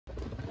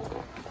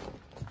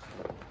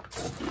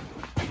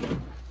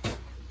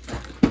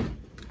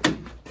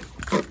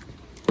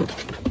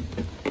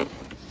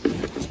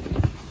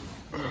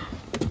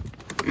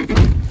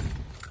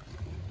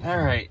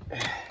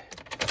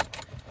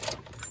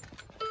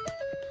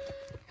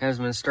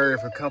Hasn't been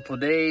started for a couple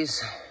of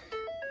days.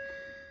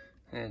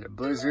 I had a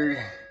blizzard.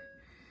 It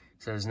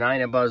says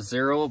 9 above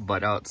 0,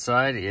 but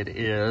outside it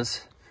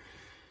is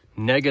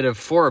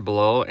 -4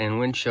 below and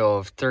wind chill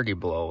of 30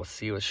 below. Let's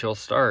see what she'll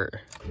start.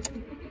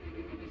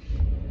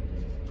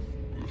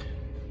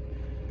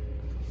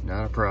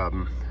 Not a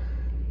problem.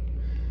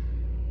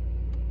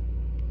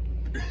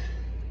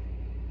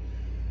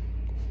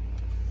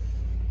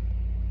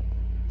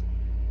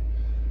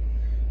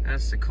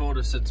 That's the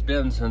coldest it's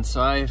been since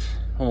I've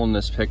owned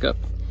this pickup.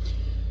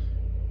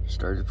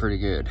 Started pretty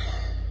good.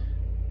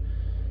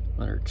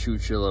 Let her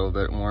chooch a little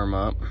bit and warm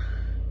up.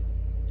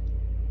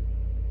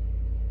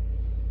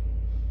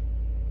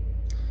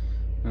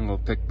 I'm gonna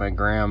pick my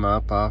grandma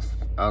up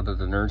out of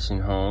the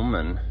nursing home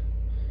and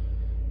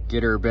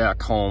get her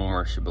back home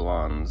where she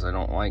belongs. I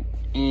don't like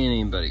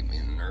anybody in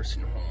the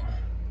nursing home.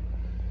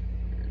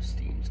 There's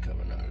steam's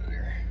coming out of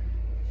there.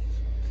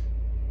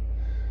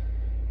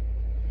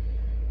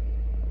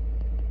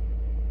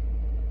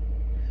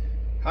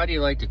 How do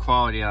you like the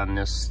quality on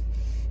this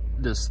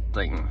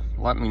thing?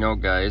 Let me know,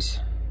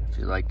 guys, if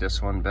you like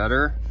this one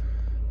better,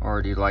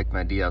 or do you like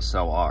my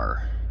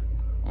DSLR,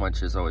 which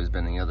has always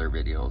been the other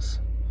videos.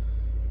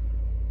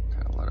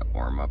 Kind of let it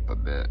warm up a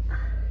bit.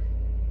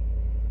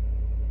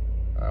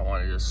 I don't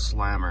want to just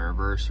slam a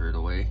reverser the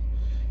way.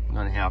 I'm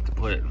gonna have to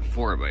put it in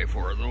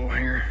 4x4 though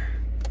here.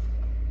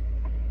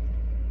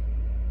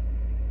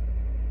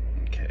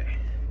 Okay,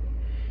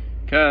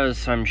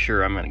 because I'm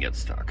sure I'm gonna get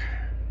stuck.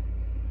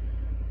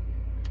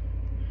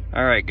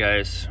 All right,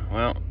 guys.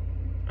 Well,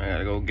 I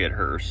gotta go get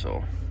her,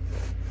 so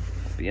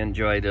hope you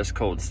enjoy this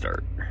cold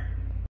start.